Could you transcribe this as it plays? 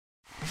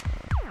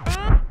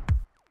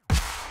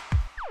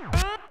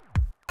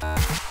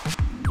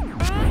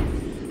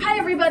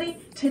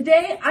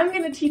Today, I'm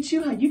going to teach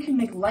you how you can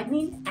make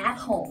lightning at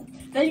home.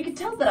 Now you can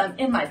tell that I'm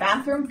in my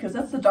bathroom because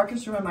that's the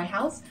darkest room in my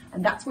house,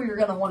 and that's where you're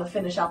going to want to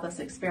finish out this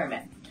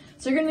experiment.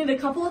 So you're going to need a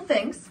couple of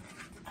things: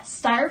 a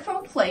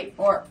styrofoam plate,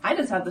 or I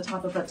just have the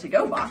top of a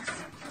to-go box,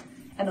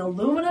 an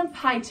aluminum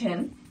pie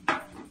tin,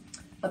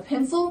 a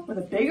pencil with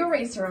a big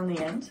eraser on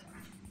the end,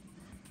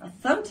 a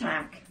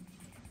thumbtack,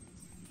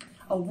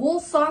 a wool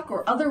sock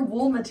or other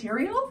wool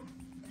material,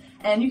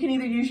 and you can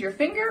either use your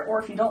finger,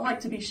 or if you don't like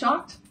to be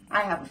shocked,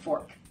 I have a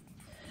fork.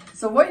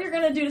 So what you're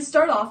going to do to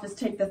start off is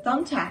take the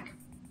thumbtack,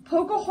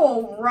 poke a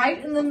hole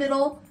right in the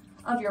middle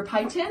of your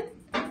pie tin,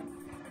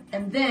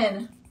 and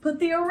then put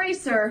the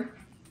eraser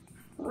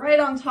right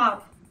on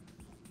top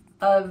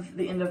of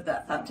the end of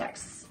that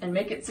thumbtack and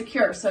make it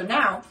secure. So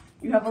now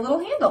you have a little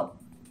handle.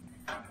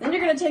 Then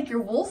you're going to take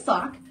your wool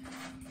sock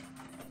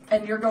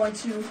and you're going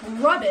to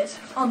rub it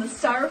on the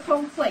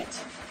styrofoam plate.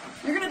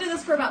 You're going to do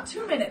this for about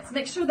 2 minutes.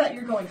 Make sure that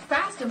you're going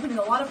fast and putting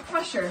a lot of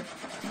pressure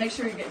to make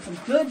sure you get some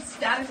good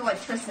static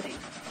electricity.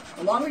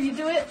 The longer you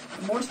do it,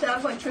 the more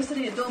static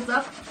electricity it builds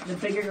up, the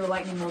bigger your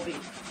lightning will be.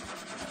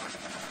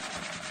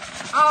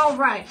 All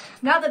right,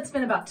 now that it's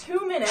been about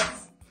 2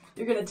 minutes,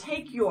 you're going to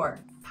take your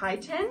pie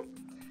tin,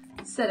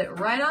 set it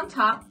right on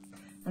top,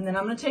 and then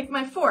I'm going to take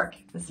my fork.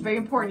 This is very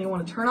important. You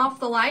want to turn off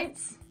the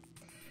lights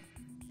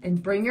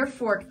and bring your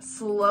fork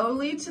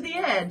slowly to the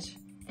edge,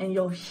 and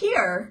you'll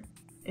hear,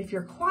 if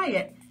you're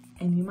quiet,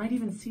 and you might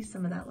even see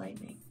some of that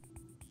lightning.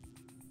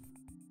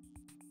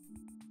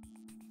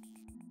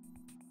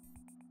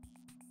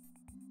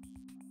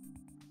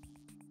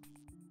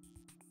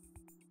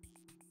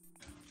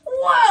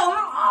 Whoa,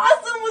 how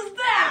awesome was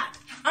that?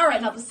 All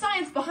right, now the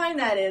science behind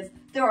that is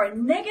there are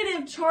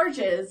negative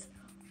charges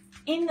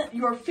in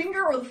your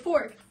finger or the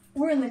fork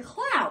or in the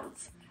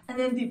clouds, and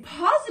then the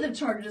positive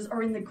charges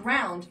are in the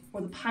ground or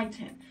the pie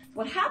tin.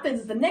 What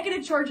happens is the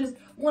negative charges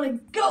want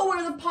to go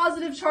where the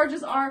positive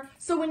charges are,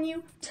 so when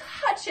you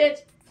touch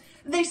it,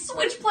 they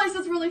switch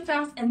places really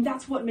fast, and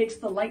that's what makes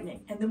the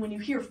lightning. And then when you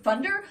hear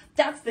thunder,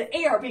 that's the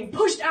air being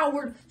pushed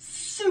outward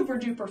super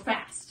duper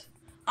fast.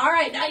 All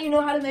right, now you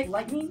know how to make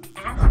lightning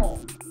at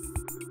home.